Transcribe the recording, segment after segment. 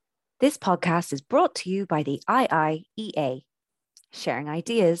This podcast is brought to you by the IIEA, sharing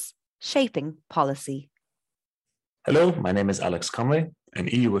ideas, shaping policy. Hello, my name is Alex Conway, an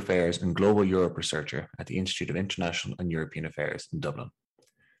EU Affairs and Global Europe researcher at the Institute of International and European Affairs in Dublin.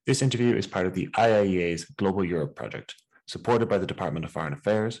 This interview is part of the IIEA's Global Europe project, supported by the Department of Foreign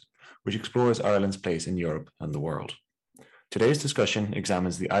Affairs, which explores Ireland's place in Europe and the world. Today's discussion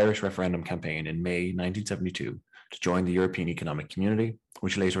examines the Irish referendum campaign in May 1972 to join the European Economic Community,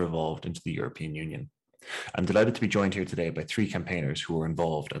 which later evolved into the European Union. I'm delighted to be joined here today by three campaigners who were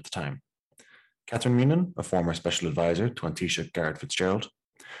involved at the time. Catherine Meenan, a former special advisor to Taoiseach Garret FitzGerald,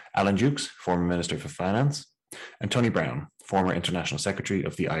 Alan Dukes, former Minister for Finance, and Tony Brown, former International Secretary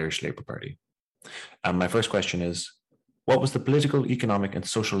of the Irish Labour Party. And my first question is, what was the political, economic and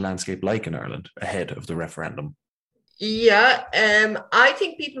social landscape like in Ireland ahead of the referendum? Yeah, I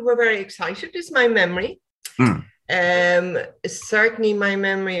think people were very excited, is my memory. Certainly my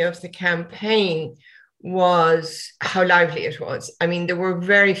memory of the campaign was how lively it was. I mean, there were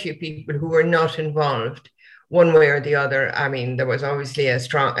very few people who were not involved one way or the other. I mean, there was obviously a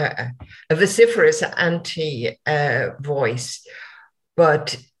strong, a vociferous anti-voice,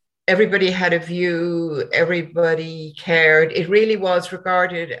 but everybody had a view, everybody cared. It really was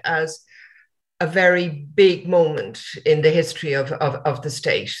regarded as a very big moment in the history of the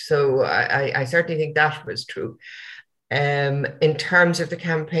state. So I certainly think that was true. In terms of the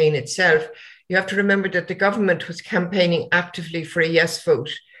campaign itself, you have to remember that the government was campaigning actively for a yes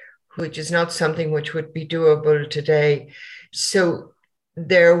vote, which is not something which would be doable today. So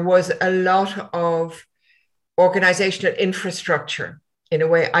there was a lot of organizational infrastructure in a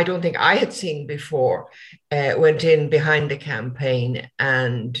way I don't think I had seen before, went in behind the campaign,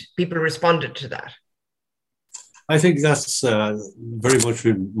 and people responded to that. I think that's very much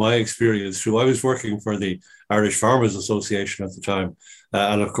been my experience too. I was working for the Irish Farmers Association at the time,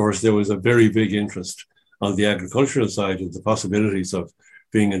 and of course there was a very big interest on the agricultural side of the possibilities of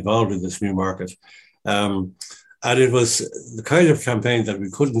being involved in this new market. And it was the kind of campaign that we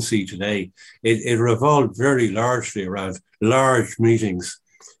couldn't see today. It revolved very largely around large meetings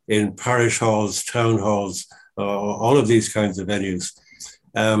in parish halls, town halls, all of these kinds of venues.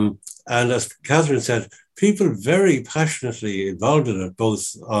 And as Catherine said, people very passionately involved in it,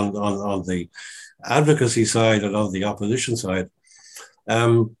 both on the advocacy side and on the opposition side.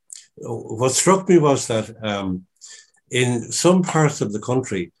 What struck me was that in some parts of the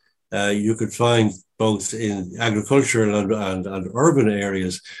country, you could find both in agricultural and urban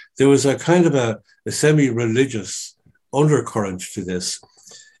areas, there was a kind of a semi-religious undercurrent to this,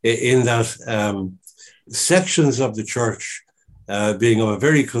 in that sections of the church, being of a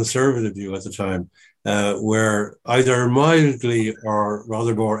very conservative view at the time, were either mildly or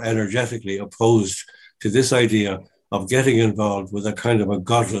rather more energetically opposed to this idea of getting involved with a kind of a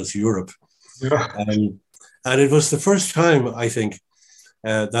godless Europe. Yeah. And it was the first time, I think,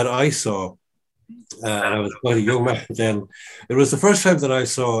 that I saw, and I was quite a young man then, it was the first time that I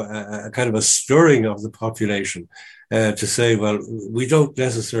saw a kind of a stirring of the population to say, well, we don't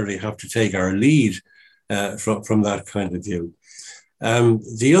necessarily have to take our lead from that kind of view.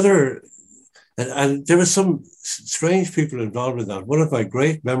 The other, and there were some strange people involved in that. One of my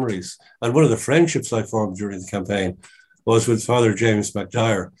great memories, and one of the friendships I formed during the campaign, was with Father James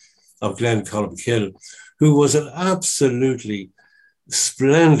McDyer of Glencolmcille, who was an absolutely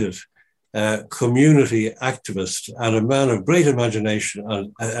splendid community activist and a man of great imagination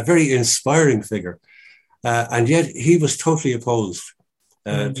and a very inspiring figure. And yet he was totally opposed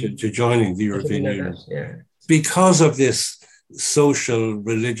to joining the European Union because of this social,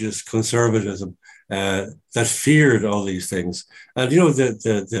 religious conservatism that feared all these things. And, you know,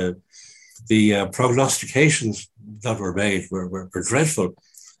 the prognostications that were made were dreadful.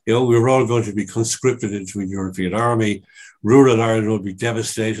 You know, we were all going to be conscripted into a European army. Rural Ireland would be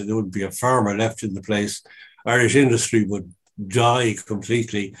devastated. There wouldn't be a farmer left in the place. Irish industry would die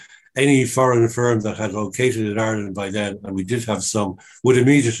completely. Any foreign firm that had located in Ireland by then, and we did have some, would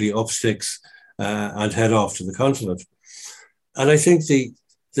immediately up sticks and head off to the continent. And I think the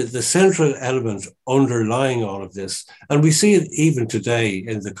central element underlying all of this, and we see it even today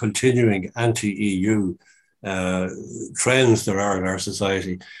in the continuing anti-EU trends there are in our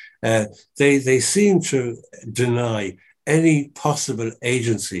society, they seem to deny any possible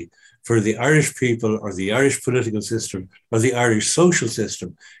agency for the Irish people or the Irish political system or the Irish social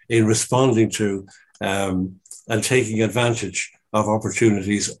system in responding to and taking advantage of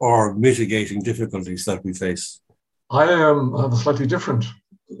opportunities or mitigating difficulties that we face. I have a slightly different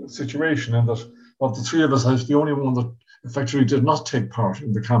situation in that of the three of us, I was the only one that effectively did not take part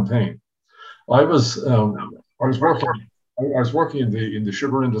in the campaign. I was working I was working in the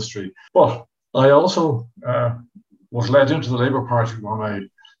sugar industry, but I also was led into the Labour Party by my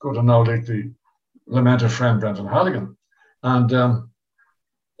good and now lately lamented friend Brendan Halligan, and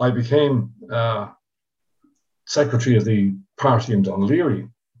I became secretary of the party in Dunleary.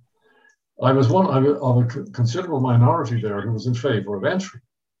 I was one of a considerable minority there who was in favour of entry.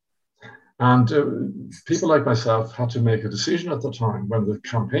 And people like myself had to make a decision at the time when the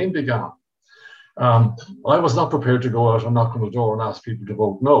campaign began. I was not prepared to go out and knock on the door and ask people to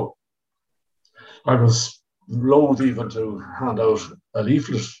vote no. I was loath even to hand out a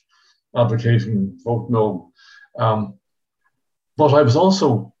leaflet advocating vote no. But I was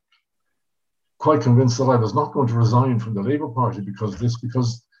also quite convinced that I was not going to resign from the Labour Party because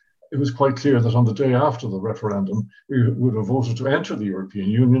it was quite clear that on the day after the referendum, we would have voted to enter the European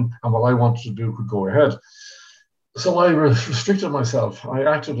Union, and what I wanted to do could go ahead. So I restricted myself. I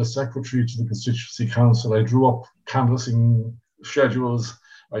acted as secretary to the constituency council. I drew up canvassing schedules.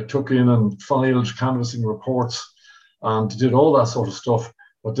 I took in and filed canvassing reports and did all that sort of stuff,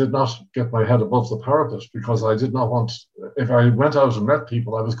 but did not get my head above the parapet because I did not want, if I went out and met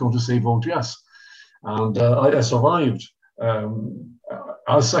people, I was going to say vote yes. And I survived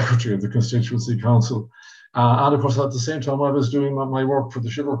as secretary of the constituency council. And of course, at the same time, I was doing my work for the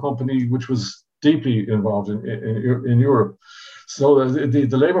sugar company, which was deeply involved in Europe. So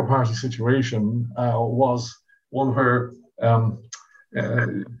the Labour Party situation was one where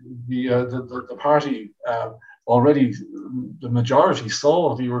the party already, the majority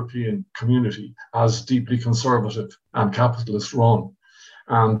saw the European community as deeply conservative and capitalist run,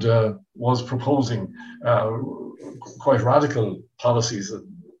 and was proposing quite radical policies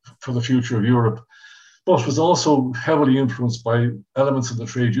for the future of Europe, but was also heavily influenced by elements of the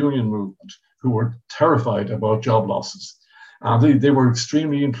trade union movement who were terrified about job losses. And they were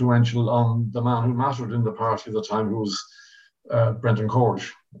extremely influential on the man who mattered in the party at the time, who was Brendan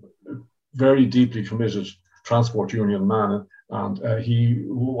Corge, very deeply committed transport union man. And he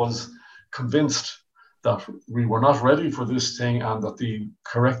was convinced that we were not ready for this thing and that the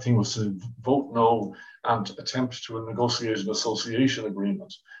correct thing was to vote no and attempt to negotiate an association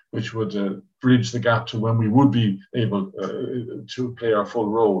agreement, which would bridge the gap to when we would be able to play our full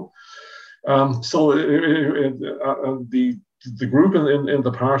role. So the group in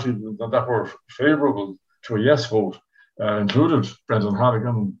the party that were favourable to a yes vote included Brendan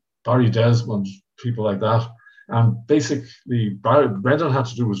Halligan, Barry Desmond, people like that. And basically, Brendan had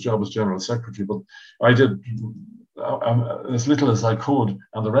to do his job as General Secretary, but I did as little as I could,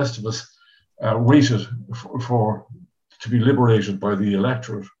 and the rest of us waited to be liberated by the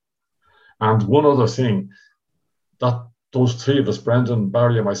electorate. And one other thing, that those three of us, Brendan,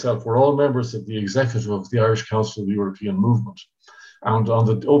 Barry and myself, were all members of the executive of the Irish Council of the European Movement. And on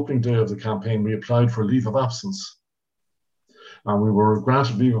the opening day of the campaign, we applied for leave of absence. And we were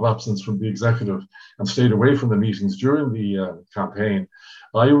granted leave of absence from the executive and stayed away from the meetings during the campaign.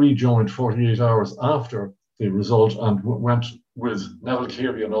 I rejoined 48 hours after the result and went with Neville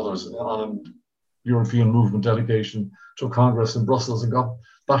Carey and others on a European movement delegation to Congress in Brussels and got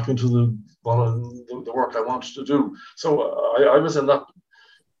back into the work I wanted to do. So I was in that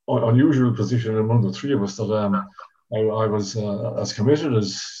unusual position among the three of us that I was as committed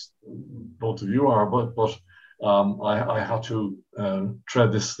as both of you are, but I had to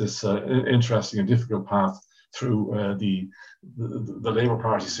tread this interesting and difficult path through the Labour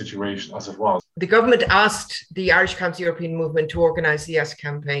Party situation as it was. The government asked the Irish Council European Movement to organise the Yes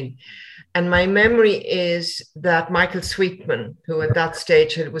campaign. And my memory is that Michael Sweetman, who at that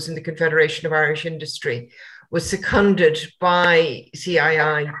stage was in the Confederation of Irish Industry, was seconded by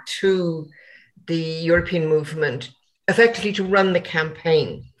CII to the European movement, effectively to run the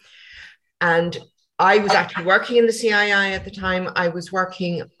campaign. And I was actually working in the CII at the time. I was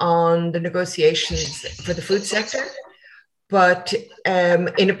working on the negotiations for the food sector, but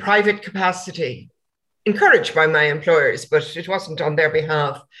in a private capacity, encouraged by my employers, but it wasn't on their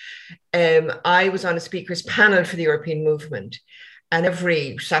behalf. I was on a speakers panel for the European movement, and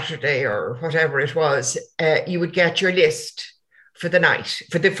every Saturday or whatever it was, you would get your list for the night,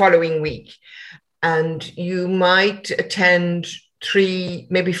 for the following week. And you might attend 3,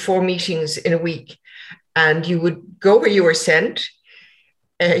 maybe 4 meetings in a week, and you would go where you were sent.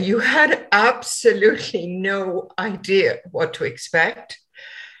 You had absolutely no idea what to expect.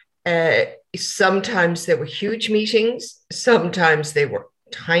 Sometimes there were huge meetings. Sometimes they were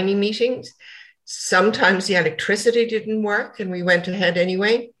tiny meetings. Sometimes the electricity didn't work and we went ahead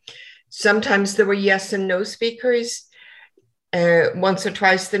anyway. Sometimes there were yes and no speakers. Once or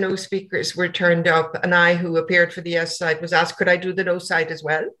twice the no speakers were turned up, and I, who appeared for the yes side, was asked, could I do the no side as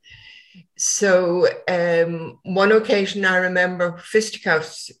well? So one occasion I remember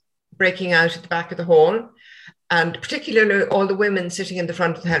fisticuffs breaking out at the back of the hall, and particularly all the women sitting in the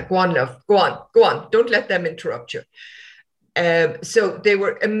front of the hall. Go on, love, go on, go on. Don't let them interrupt you. So they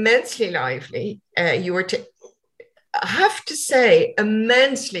were immensely lively. You were, I have to say,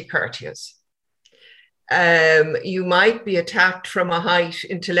 immensely courteous. You might be attacked from a height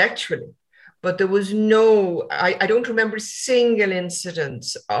intellectually, but there was no, I don't remember a single incident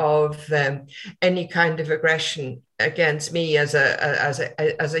of any kind of aggression against me as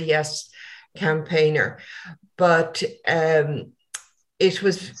a yes campaigner. But it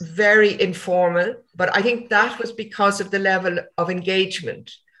was very informal, but I think that was because of the level of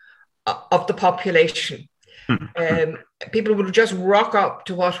engagement of the population. People would just rock up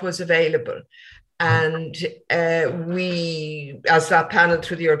to what was available. And we, as that panel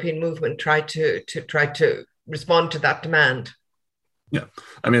through the European movement, tried to respond to that demand. Yeah,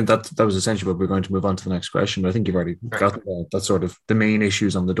 I mean, that was essentially what we're going to move on to the next question. But I think you've already got that sort of the main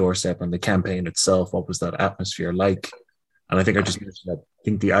issues on the doorstep and the campaign itself. What was that atmosphere like? And I think I just mentioned that I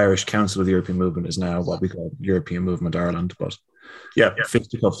think the Irish Council of the European Movement is now what we call European Movement Ireland. But yeah,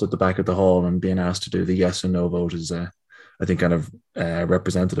 fisticuffs at the back of the hall and being asked to do the yes and no vote is, I think, kind of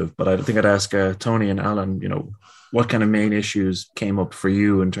representative. But I think I'd ask Tony and Alan, what kind of main issues came up for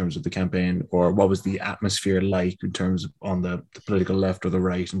you in terms of the campaign, or what was the atmosphere like in terms of on the political left or the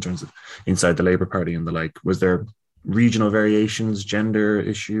right, in terms of inside the Labour Party and the like? Was there regional variations, gender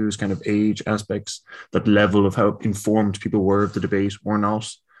issues, kind of age aspects, that level of how informed people were of the debate or not?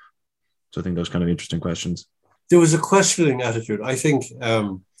 So I think those kind of interesting questions. There was a questioning attitude. I think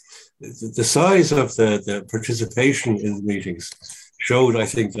the size of the participation in the meetings showed, I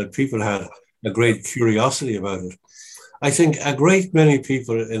think, that people had a great curiosity about it. I think a great many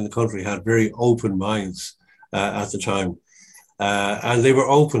people in the country had very open minds at the time, and they were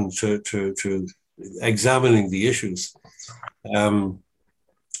open to examining the issues.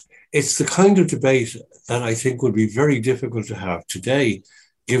 It's the kind of debate that I think would be very difficult to have today,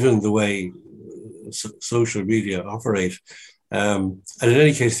 given the way social media operate. And in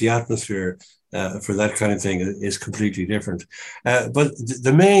any case, the atmosphere for that kind of thing is completely different. But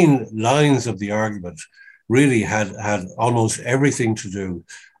the main lines of the argument really had almost everything to do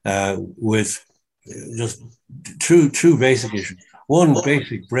with just two basic issues. One,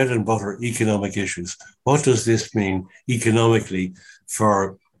 basic bread and butter economic issues. What does this mean economically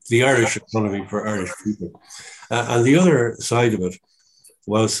for the Irish economy, for Irish people? And the other side of it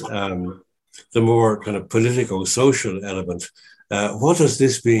was the more kind of political, social element. What does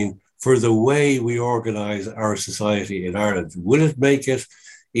this mean for the way we organise our society in Ireland? Will it make it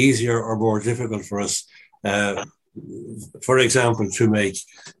easier or more difficult for us, for example, to make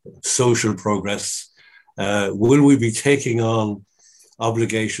social progress? Will we be taking on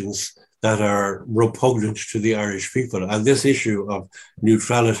obligations that are repugnant to the Irish people? And this issue of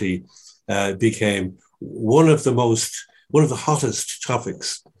neutrality became one of the hottest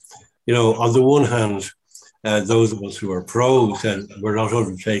topics. On the one hand, those of us who are pro said we're not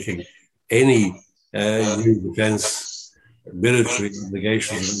undertaking any new defence military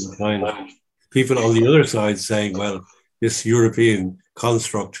obligations of the kind. People on the other side saying, well, this European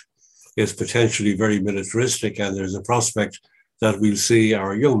construct is potentially very militaristic, and there's a prospect that we'll see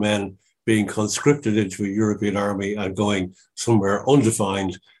our young men being conscripted into a European army and going somewhere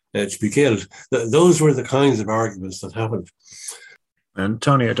undefined to be killed. Those were the kinds of arguments that happened. And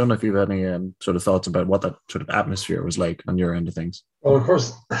Tony, I don't know if you have any sort of thoughts about what that sort of atmosphere was like on your end of things. Well, of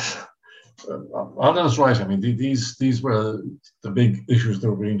course, Alan's right. I mean, these were the big issues that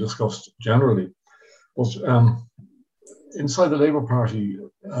were being discussed generally. But inside the Labour Party,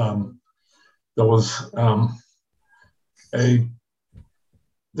 there was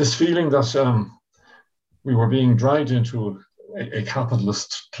this feeling that we were being dragged into a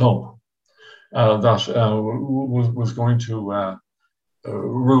capitalist club that was going to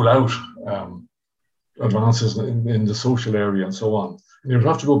rule out advances in the social area and so on. And you'd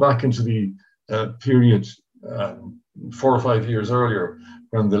have to go back into the period 4 or 5 years earlier,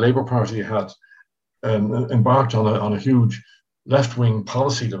 when the Labour Party had embarked on a huge left-wing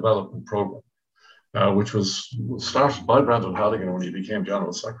policy development program, which was started by Brendan Halligan when he became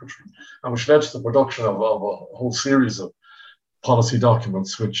General Secretary, and which led to the production of a whole series of policy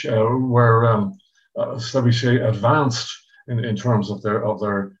documents which were, shall we say, advanced in terms of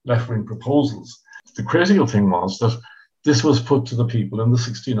their left-wing proposals. The critical thing was that this was put to the people in the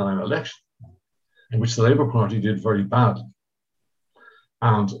 1969 election, in which the Labour Party did very badly.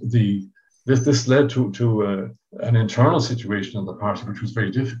 And this led to an internal situation in the party which was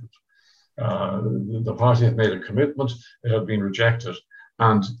very difficult. The party had made a commitment, it had been rejected,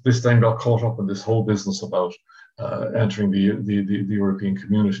 And this then got caught up in this whole business about entering the European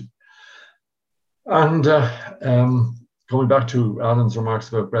community. And going back to Alan's remarks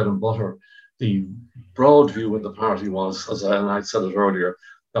about bread and butter, the broad view in the party was, as I said it earlier,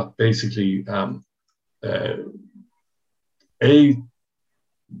 that basically the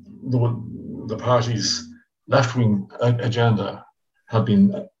party's left-wing agenda had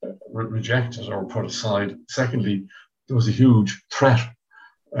been rejected or put aside. Secondly, there was a huge threat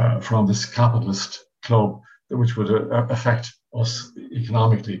from this capitalist club, which would affect us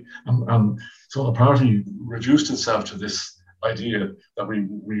economically. And so the party reduced itself to this idea that we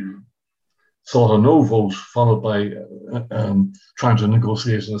sought a no vote, followed by trying to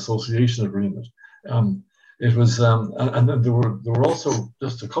negotiate an association agreement. It was, and then there were also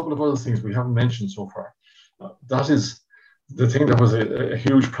just a couple of other things we haven't mentioned so far. That is the thing that was a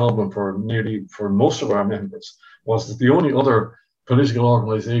huge problem for most of our members, was that the only other political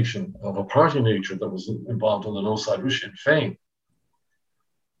organisation of a party nature that was involved on the no side was Sinn Féin.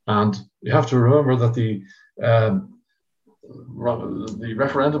 And you have to remember that the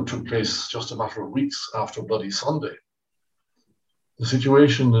referendum took place just a matter of weeks after Bloody Sunday. The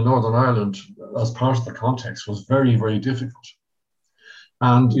situation in Northern Ireland, as part of the context, was very, very difficult.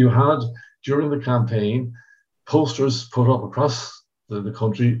 And you had, during the campaign, posters put up across the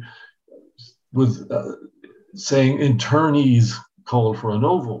country with saying internees called for a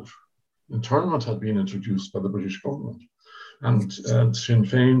no vote. Internment had been introduced by the British government. And Sinn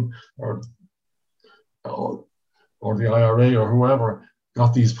Féin or the IRA or whoever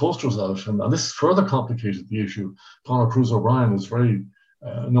got these posters out, and this further complicated the issue. Conor Cruise O'Brien is very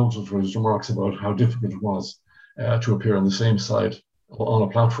noted for his remarks about how difficult it was to appear on the same side on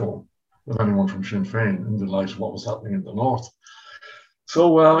a platform with anyone from Sinn Féin in the light of what was happening in the north.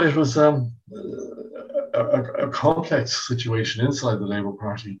 So it was a complex situation inside the Labour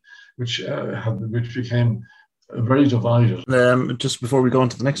Party, which became very divided. Just before we go on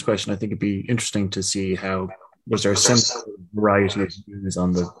to the next question, I think it'd be interesting to see how was there a similar variety of views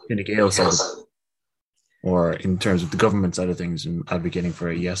on the Fine Gael side, or in terms of the government side of things and advocating for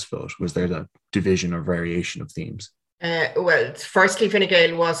a yes vote? Was there that division or variation of themes? Well, firstly, Fine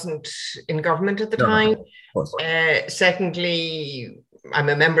Gael wasn't in government at the time. Secondly, I'm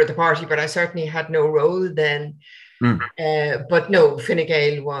a member of the party, but I certainly had no role then. But no, Fine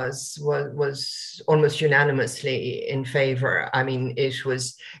Gael was almost unanimously in favour. I mean, it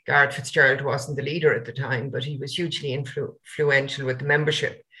was Garret Fitzgerald wasn't the leader at the time, but he was hugely influential with the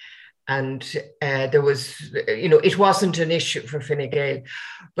membership. And there was, it wasn't an issue for Fine Gael.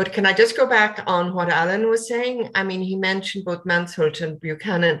 But can I just go back on what Alan was saying? I mean, he mentioned both Mansholt and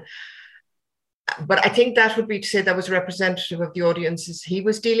Buchanan. But I think that would be to say that was representative of the audiences he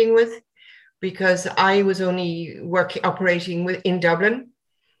was dealing with, because I was only operating in Dublin,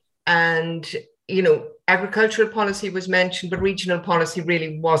 and agricultural policy was mentioned, but regional policy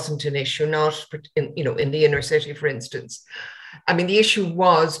really wasn't an issue, not in the inner city, for instance. I mean, the issue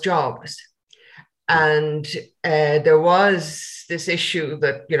was jobs, and there was this issue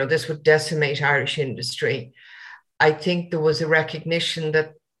that this would decimate Irish industry. I think there was a recognition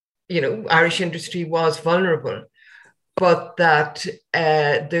that Irish industry was vulnerable, but that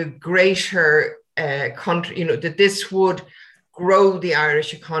the greater country, that this would grow the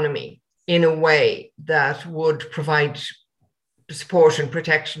Irish economy in a way that would provide support and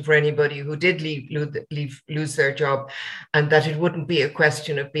protection for anybody who did lose their job, and that it wouldn't be a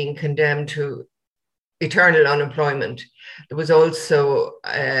question of being condemned to eternal unemployment. There was also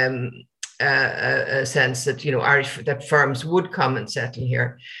a sense that that firms would come and settle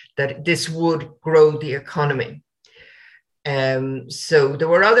here, that this would grow the economy. So there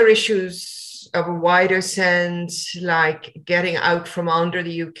were other issues of a wider sense, like getting out from under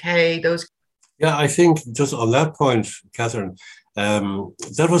the UK. Yeah, I think just on that point, Catherine,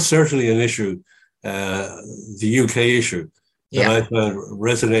 that was certainly an issue, the UK issue, that I found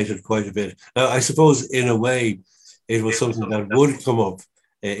resonated quite a bit. Now, I suppose in a way, it was something that would come up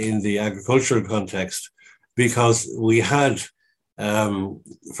in the agricultural context, because we had, from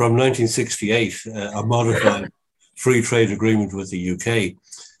 1968, a modified free trade agreement with the UK,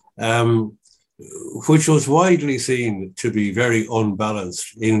 which was widely seen to be very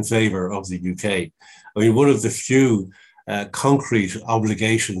unbalanced in favour of the UK. I mean, one of the few concrete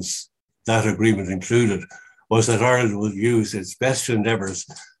obligations that agreement included was that Ireland would use its best endeavours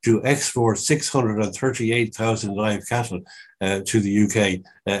to export 638,000 live cattle to the UK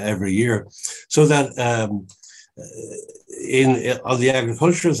every year. So that on the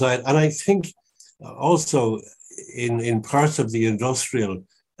agricultural side, and I think also in parts of the industrial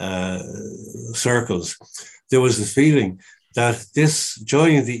circles, there was a feeling that this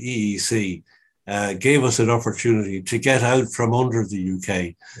joining the EEC gave us an opportunity to get out from under the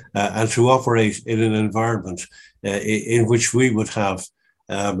UK and to operate in an environment in which we would have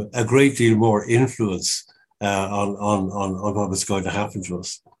a great deal more influence on what was going to happen to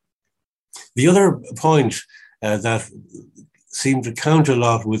us. The other point that seemed to count a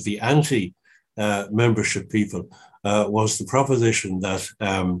lot with the anti-membership people was the proposition that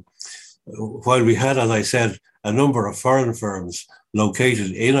while we had, as I said, a number of foreign firms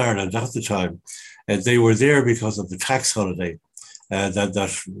located in Ireland at the time, they were there because of the tax holiday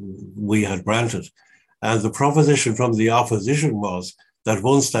that we had granted. And the proposition from the opposition was that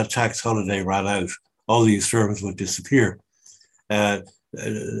once that tax holiday ran out, all these firms would disappear,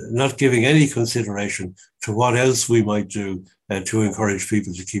 not giving any consideration to what else we might do to encourage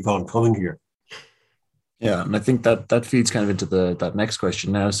people to keep on coming here. Yeah, and I think that feeds kind of into that next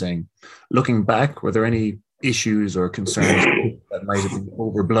question now, saying, looking back, were there any issues or concerns that might have been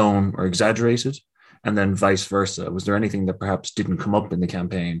overblown or exaggerated? And then vice versa, was there anything that perhaps didn't come up in the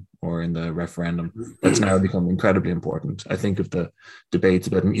campaign or in the referendum that's now become incredibly important? I think of the debates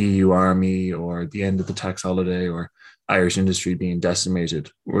about an EU army or the end of the tax holiday or Irish industry being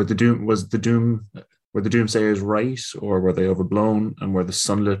decimated. Was the doomsayers right, or were they overblown? And were the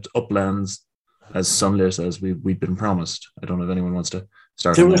sunlit uplands as sunlit as we'd been promised? I don't know if anyone wants to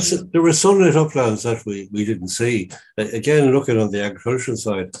start. There were sunlit uplands that we didn't see. Again, looking on the agricultural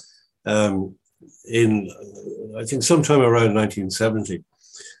side, in I think sometime around 1970,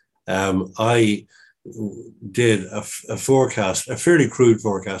 I did a forecast, a fairly crude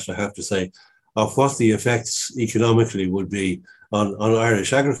forecast, I have to say, of what the effects economically would be on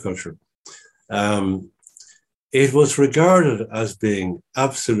Irish agriculture. It was regarded as being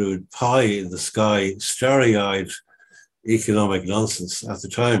absolute pie in the sky, starry-eyed economic nonsense at the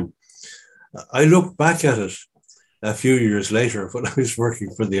time. I look back at it a few years later when I was working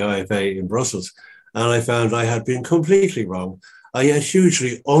for the IFA in Brussels, and I found I had been completely wrong. I had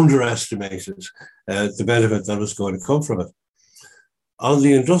hugely underestimated the benefit that was going to come from it. On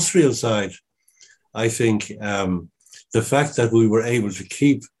the industrial side, I think the fact that we were able to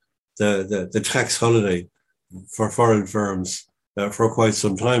keep the tax holiday for foreign firms for quite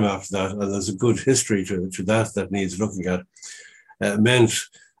some time after that, and there's a good history to that needs looking at, meant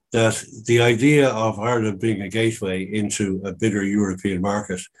that the idea of Ireland being a gateway into a bigger European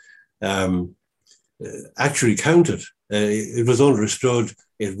market actually counted. It was understood,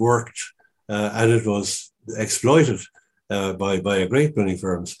 it worked, and it was exploited by a great many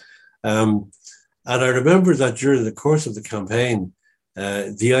firms. And I remember that during the course of the campaign,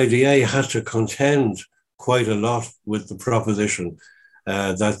 the IDA had to contend quite a lot with the proposition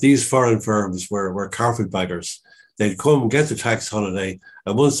that these foreign firms were carpetbaggers. They'd come get the tax holiday,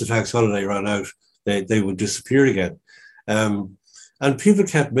 and once the tax holiday ran out, they would disappear again. And people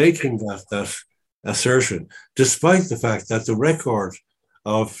kept making that assertion, despite the fact that the record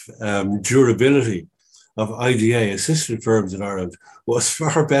of durability of IDA-assisted firms in Ireland was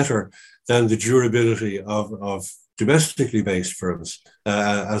far better than the durability of domestically based firms,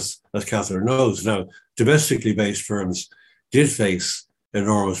 as Catherine knows. Now, domestically based firms did face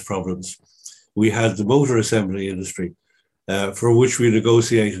enormous problems. We had the motor assembly industry, for which we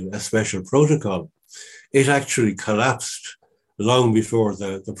negotiated a special protocol. It actually collapsed long before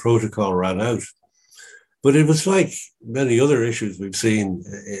the protocol ran out. But it was like many other issues we've seen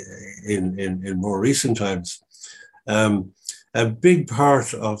in more recent times. A big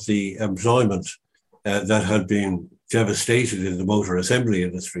part of the employment that had been devastated in the motor assembly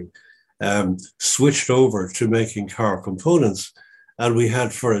industry switched over to making car components. And we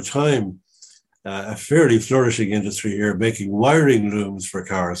had for a time a fairly flourishing industry here making wiring looms for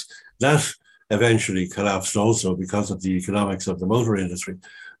cars. That eventually collapsed also because of the economics of the motor industry.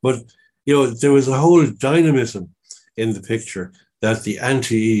 But you know, there was a whole dynamism in the picture that the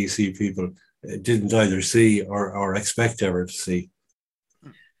anti-EEC people didn't either see or expect ever to see.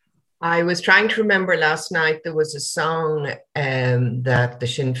 I was trying to remember last night, there was a song that the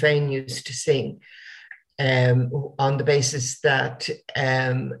Sinn Féin used to sing on the basis that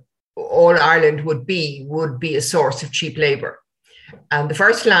all Ireland would be a source of cheap labour. And the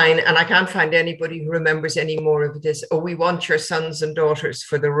first line, and I can't find anybody who remembers any more of this, "Oh, we want your sons and daughters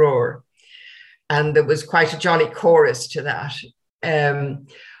for the roar." And there was quite a jolly chorus to that.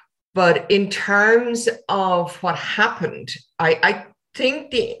 But in terms of what happened, I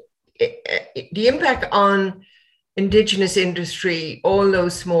think the impact on Indigenous industry, all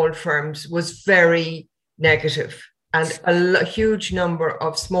those small firms, was very negative. And a huge number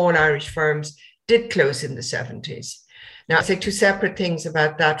of small Irish firms did close in the 70s. Now, I'll say two separate things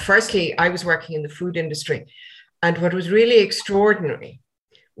about that. Firstly, I was working in the food industry, And what was really extraordinary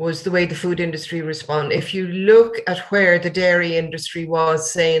was the way the food industry responded. If you look at where the dairy industry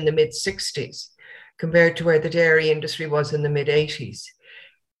was, say, in the mid-60s, compared to where the dairy industry was in the mid-80s,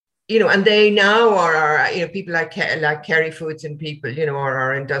 and they now are people like Kerry Foods and people, are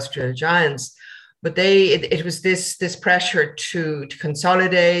our industrial giants. But it was this pressure to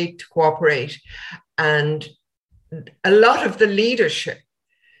consolidate, to cooperate. And a lot of the leadership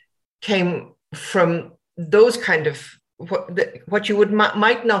came from those kind of what you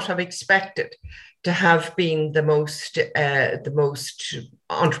might not have expected to have been the most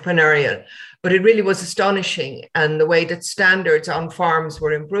entrepreneurial, but it really was astonishing. And the way that standards on farms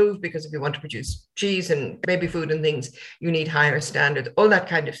were improved, because if you want to produce cheese and baby food and things, you need higher standards, all that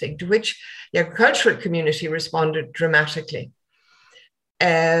kind of thing, to which the agricultural community responded dramatically.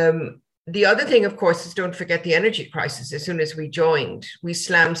 The other thing, of course, is don't forget the energy crisis. As soon as we joined, we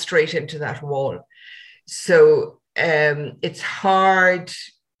slammed straight into that wall. So it's hard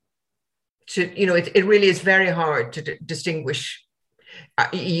to, it really is very hard to distinguish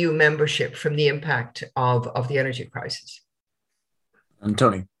EU membership from the impact of the energy crisis. And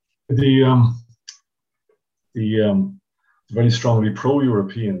Tony? The very strongly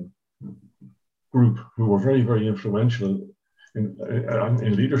pro-European group who were very, very influential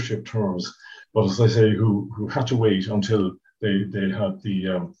in leadership terms, but as I say, who had to wait until they had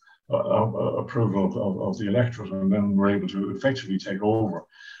the approval of the electorate, and then were able to effectively take over.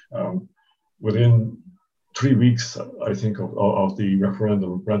 Within 3 weeks, I think, of the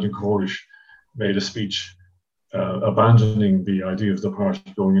referendum, Brendan Cornish made a speech abandoning the idea of the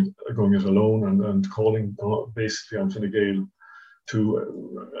party going it alone and calling basically on Fine Gael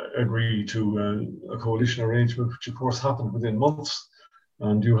to agree to a coalition arrangement, which of course happened within months.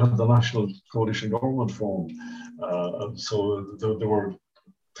 And you had the National Coalition Government formed. So there were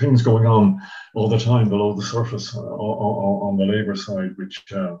things going on all the time below the surface on the Labour side, which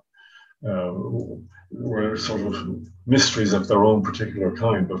were sort of mysteries of their own particular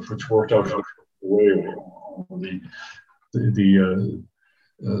kind, but which worked out the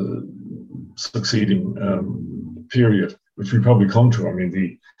succeeding period, which we probably come to. I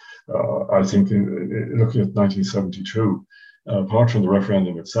mean, I think looking at 1972, apart from the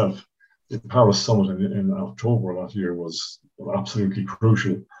referendum itself, the Paris summit in October that year was absolutely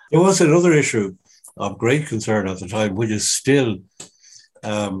crucial. There was another issue of great concern at the time, which is still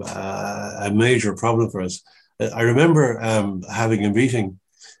a major problem for us. I remember having a meeting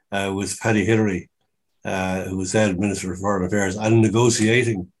with Paddy Hillary, who was then Minister for Foreign Affairs, and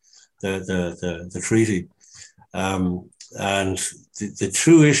negotiating the treaty. And the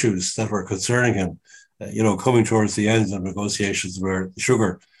two issues that were concerning him, coming towards the end of negotiations, were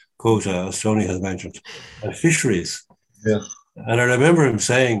sugar quota, as Tony has mentioned, and fisheries. Yeah. And I remember him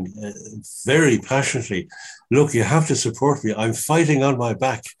saying very passionately, look, you have to support me. I'm fighting on my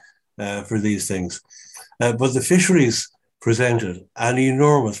back for these things. But the fisheries presented an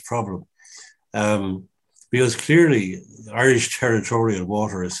enormous problem because clearly Irish territorial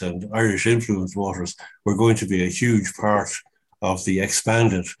waters and Irish influence waters were going to be a huge part of the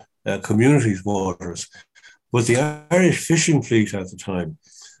expanded community's waters. But the Irish fishing fleet at the time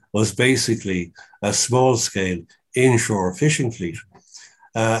was basically a small-scale inshore fishing fleet.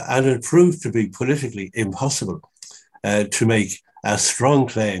 And it proved to be politically impossible to make a strong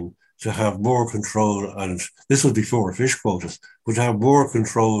claim to have more control, and this was before fish quotas, but to have more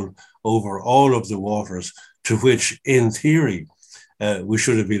control over all of the waters to which, in theory, we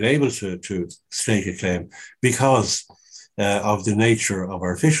should have been able to stake a claim because of the nature of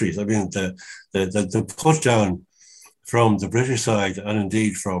our fisheries. I mean, the put down from the British side, and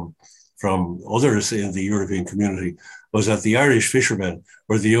indeed from others in the European community, was that the Irish fishermen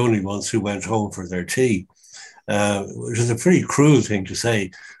were the only ones who went home for their tea, which is a pretty cruel thing to say,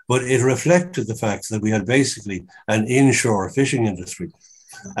 but it reflected the fact that we had basically an inshore fishing industry.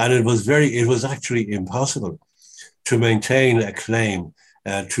 And it was actually impossible to maintain a claim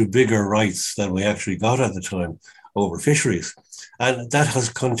to bigger rights than we actually got at the time over fisheries. And that has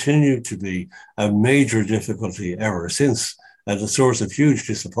continued to be a major difficulty ever since, and a source of huge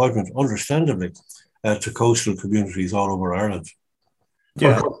disappointment, understandably, to coastal communities all over Ireland.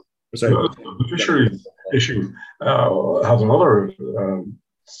 Yeah. The fisheries issue has another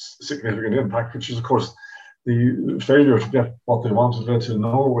significant impact, which is, of course, the failure to get what they wanted led to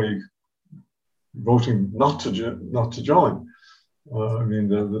Norway voting not to join. I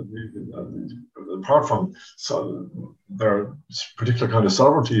mean, apart from their particular kind of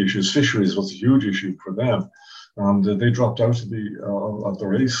sovereignty issues, fisheries was a huge issue for them, and they dropped out of the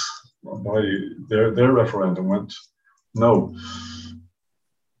race by their referendum went no.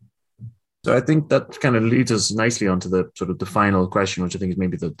 So I think that kind of leads us nicely onto the sort of the final question, which I think is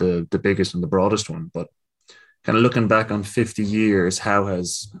maybe the biggest and the broadest one. But kind of looking back on 50 years, how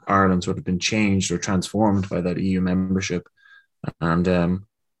has Ireland sort of been changed or transformed by that EU membership? And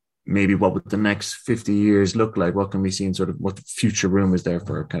maybe what would the next 50 years look like? What can we see in sort of what future room is there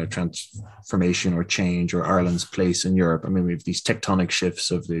for kind of transformation or change, or Ireland's place in Europe? I mean, we have these tectonic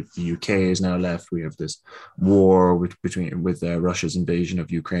shifts of the UK is now left. We have this war with Russia's invasion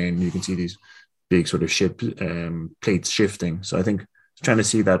of Ukraine. You can see these big sort of plates shifting. So I think trying to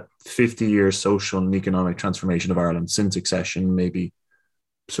see that 50-year social and economic transformation of Ireland since accession, maybe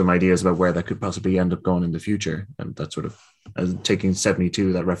some ideas about where that could possibly end up going in the future. And that sort of as taking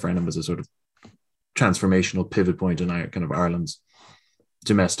 72, that referendum as a sort of transformational pivot point in kind of Ireland's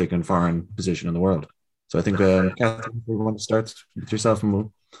domestic and foreign position in the world. So I think, Catherine, we want to start with yourself and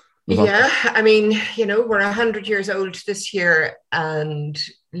we'll move on. Yeah, I mean, we're 100 years old this year, and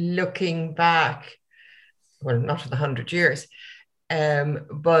looking back, well, not for the 100 years,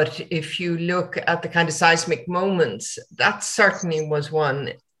 but if you look at the kind of seismic moments, that certainly was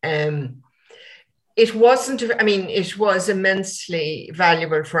one. It wasn't, I mean, it was immensely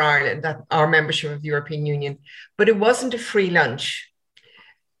valuable for Ireland, that our membership of the European Union, but it wasn't a free lunch.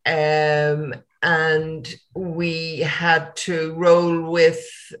 And we had to roll with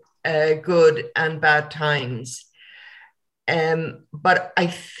good and bad times. But I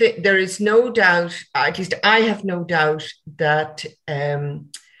think there is no doubt, at least I have no doubt, that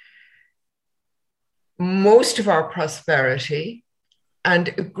most of our prosperity and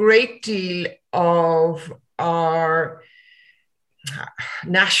a great deal of our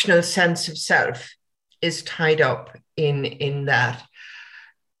national sense of self is tied up in that.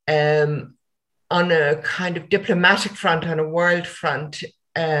 On a kind of diplomatic front, on a world front,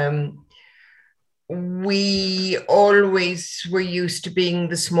 we always were used to being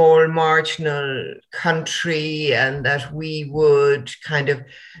the small marginal country, and that we would kind of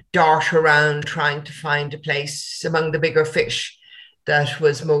dart around trying to find a place among the bigger fish that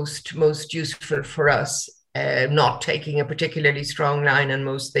was most useful for us, not taking a particularly strong line on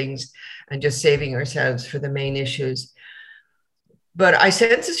most things and just saving ourselves for the main issues. But I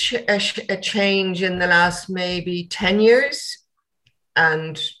sense a change in the last maybe 10 years,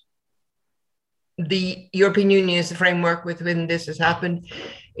 and the European Union is the framework within this has happened.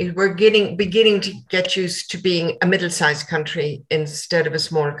 We're beginning to get used to being a middle-sized country instead of a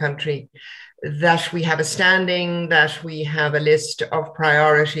small country, that we have a standing, that we have a list of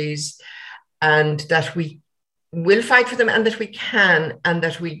priorities, and that we will fight for them, and that we can, and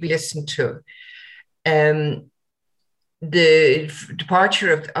that we'll be listened to. The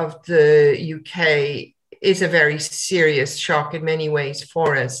departure of the UK is a very serious shock in many ways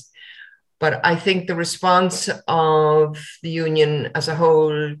for us. But I think the response of the Union as a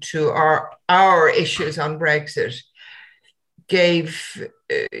whole to our issues on Brexit gave,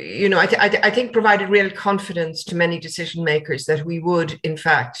 I think provided real confidence to many decision makers that we would, in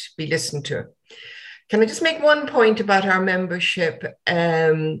fact, be listened to. Can I just make one point about our membership?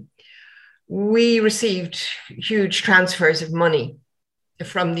 We received huge transfers of money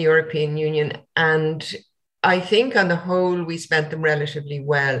from the European Union, and I think on the whole, we spent them relatively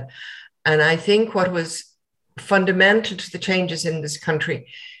well. And I think what was fundamental to the changes in this country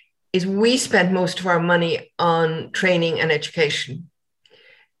is we spent most of our money on training and education.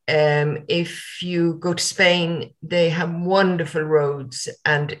 If you go to Spain, they have wonderful roads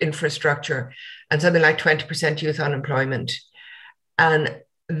and infrastructure and something like 20% youth unemployment. And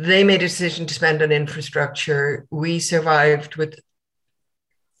they made a decision to spend on infrastructure. We survived with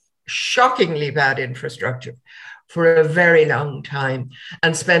shockingly bad infrastructure for a very long time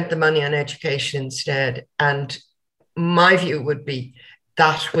and spent the money on education instead. And my view would be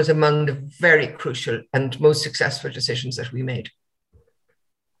that was among the very crucial and most successful decisions that we made.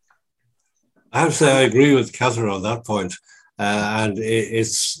 I have to say I agree with Catherine on that point. And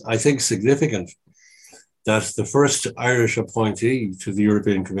it's, I think, significant that the first Irish appointee to the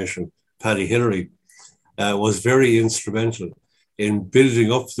European Commission, Paddy Hillery, was very instrumental in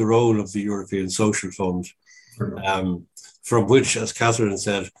building up the role of the European Social Fund, from which, as Catherine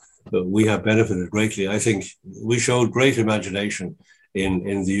said, we have benefited greatly. I think we showed great imagination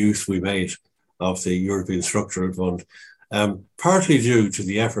in the use we made of the European Structural Fund, partly due to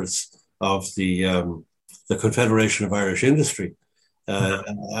the efforts of the Confederation of Irish Industry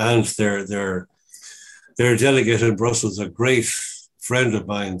and their delegate in Brussels, a great friend of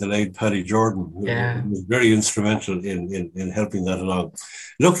mine, the late Paddy Jordan, who was very instrumental in helping that along.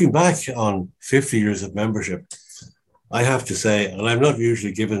 Looking back on 50 years of membership, I have to say, and I'm not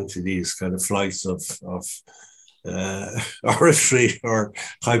usually given to these kind of flights of oratory or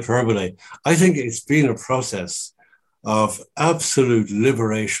hyperbole. I think it's been a process of absolute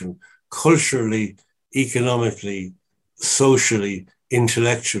liberation, culturally, economically, socially,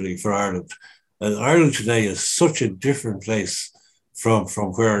 intellectually for Ireland. And Ireland today is such a different place from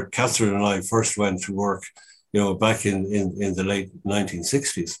where Catherine and I first went to work, back in the late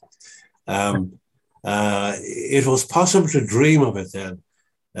 1960s. It was possible to dream of it then.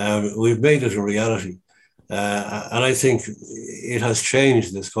 We've made it a reality. And I think it has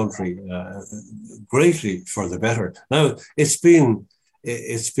changed this country greatly for the better. Now, it's been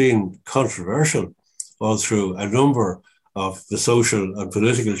controversial all through. A number of the social and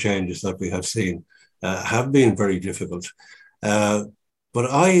political changes that we have seen have been very difficult. But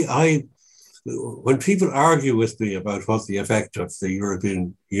when people argue with me about what the effect of the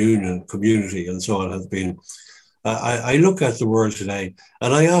European Union community and so on has been, I look at the world today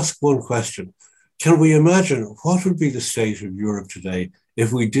and I ask one question. Can we imagine what would be the state of Europe today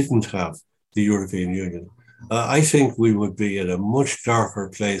if we didn't have the European Union? I think we would be in a much darker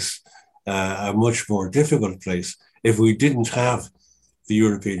place, a much more difficult place if we didn't have the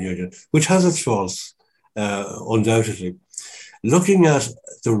European Union, which has its faults, undoubtedly. Looking at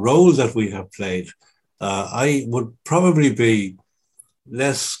the role that we have played, I would probably be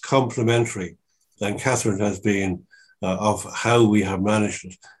less complimentary than Catherine has been of how we have managed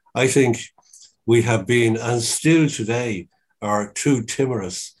it. I think we have been, and still today, are too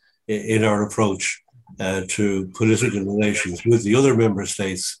timorous in our approach to political relations with the other member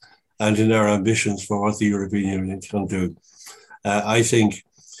states and in our ambitions for what the European Union can do. I think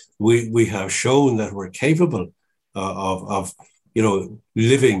we have shown that we're capable of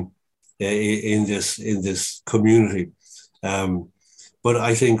living in this community. But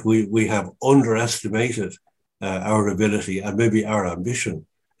I think we have underestimated our ability and maybe our ambition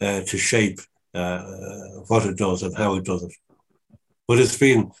to shape what it does and how it does it. But it's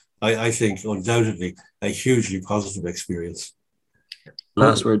been, I think, undoubtedly a hugely positive experience.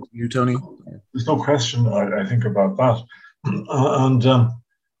 Last word to you, Tony. There's no question, I think, about that. And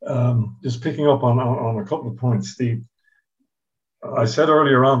just picking up on a couple of points, I said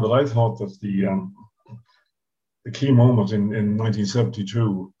earlier on that I thought that the key moment in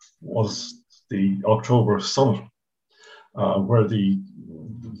 1972 was the October summit, where the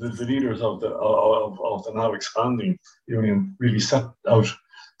leaders of the now expanding union really set out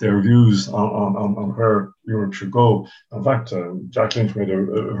their views on where Europe should go. In fact, Jack Lynch made a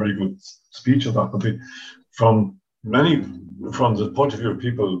very good speech of that. But from the point of view of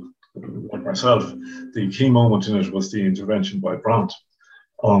people like myself, the key moment in it was the intervention by Brandt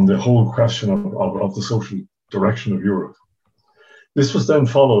on the whole question of the social direction of Europe. This was then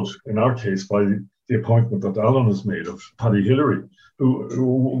followed, in our case, by the appointment that Alan has made of Paddy Hillary, who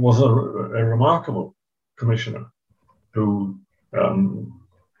was a remarkable commissioner who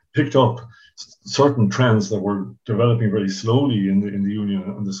picked up certain trends that were developing very slowly in the union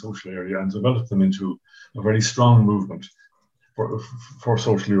and the social area and developed them into a very strong movement for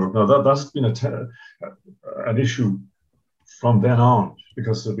social Europe. Now, that's been an issue from then on,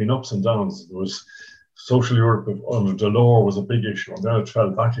 because there have been ups and downs. There was social Europe under Delors was a big issue, and then it fell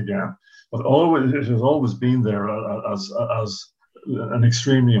back again. But it has always been there as an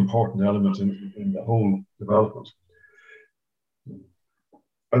extremely important element in the whole development.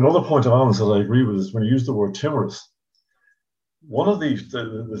 Another point of Alan's that I agree with is when you use the word timorous. One of the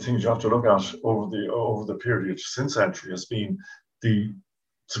things you have to look at over the period since entry has been the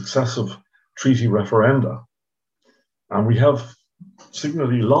successive treaty referenda, and we have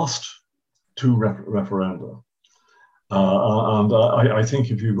signally lost 2 referenda. And I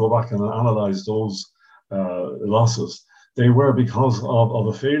think if you go back and analyze those losses, they were because of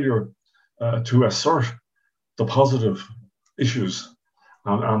a failure to assert the positive issues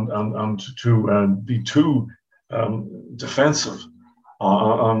and to be too defensive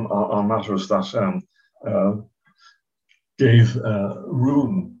on matters that gave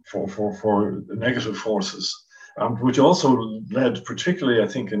room for negative forces, which also led, particularly, I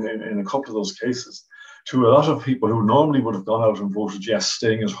think, in a couple of those cases, to a lot of people who normally would have gone out and voted yes,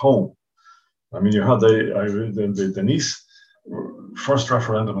 staying at home. I mean, you had the Nice first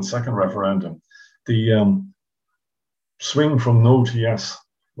referendum and second referendum. The swing from no to yes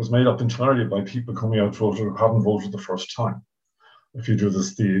was made up entirely by people coming out voting who hadn't voted the first time, if you do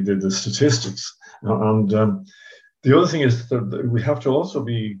the statistics. And the other thing is that we have to also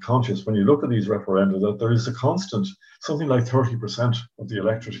be conscious when you look at these referenda that there is a constant, something like 30% of the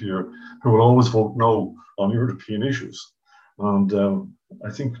electorate here who will always vote no on European issues. And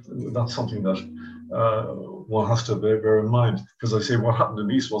I think that's something that one has to bear in mind. Because I say what happened in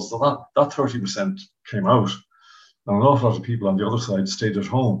Nice was that 30% came out and an awful lot of people on the other side stayed at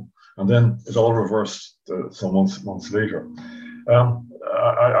home. And then it all reversed some months later. I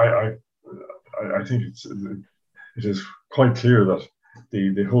think it is quite clear that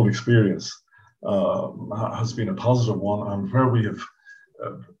the whole experience has been a positive one, and where we have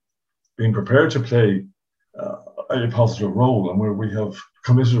been prepared to play a positive role, and where we have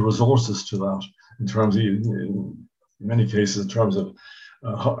committed resources to that in terms of, in many cases, in terms of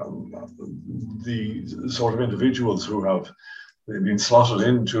the sort of individuals who have been slotted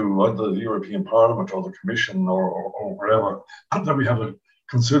into either the European Parliament or the Commission or wherever, and that we have a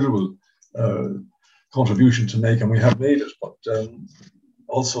considerable contribution to make, and we have made it. But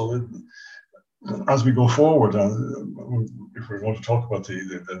also, as we go forward, if we're going to talk about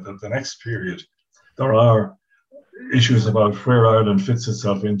the next period, there are issues about where Ireland fits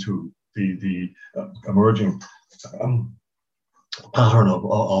itself into the emerging pattern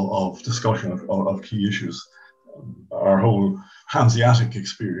of discussion of key issues. Our whole Hanseatic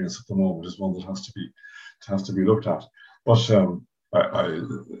experience at the moment is one that has to be looked at. But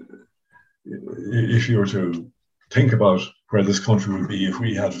if you were to think about where this country would be if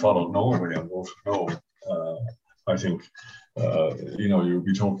we had followed Norway and voted no, I think you would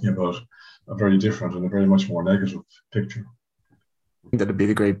be talking about a very different and a very much more negative picture. I think that'd be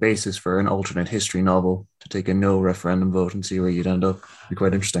the great basis for an alternate history novel, to take a no referendum vote and see where you'd end up. It'd be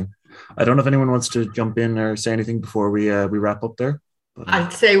quite interesting. I don't know if anyone wants to jump in or say anything before we wrap up there. But,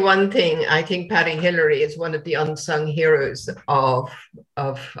 I'd say one thing. I think Paddy Hillery is one of the unsung heroes of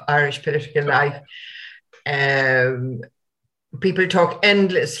Irish political life. People talk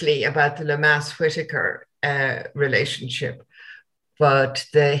endlessly about the Lemass-Whittaker relationship, but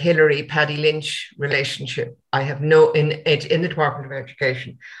the Hillery-Paddy Lynch relationship, I have in the Department of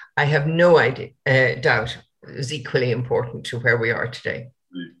Education, I have no doubt is equally important to where we are today.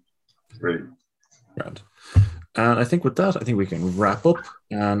 Great. Right. And I think with that, I think we can wrap up.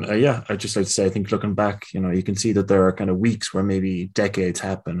 And I'd just like to say, I think looking back, you can see that there are kind of weeks where maybe decades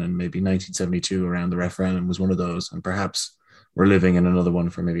happen, and maybe 1972 around the referendum was one of those. And perhaps we're living in another one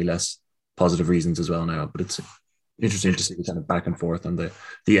for maybe less positive reasons as well now. But it's interesting to see kind of back and forth on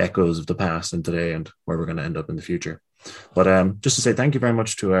the echoes of the past and today, and where we're going to end up in the future. But just to say thank you very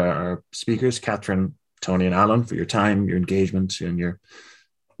much to our speakers, Catherine, Tony, and Alan, for your time, your engagement, and your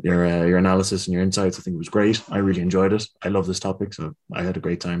analysis and your insights. I think it was great. I really enjoyed it. I love this topic, so I had a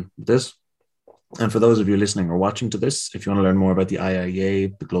great time with this. And for those of you listening or watching to this, if you want to learn more about the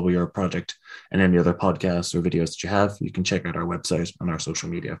IIEA, the Global Europe Project, and any other podcasts or videos that you have, you can check out our website and our social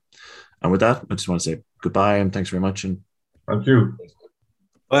media. And with that, I just want to say goodbye and thanks very much. And thank you.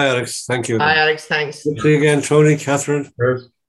 Bye, Alex. Thank you. Bye, Alex. Thanks. Good to see you again, Tony, Catherine. Yes.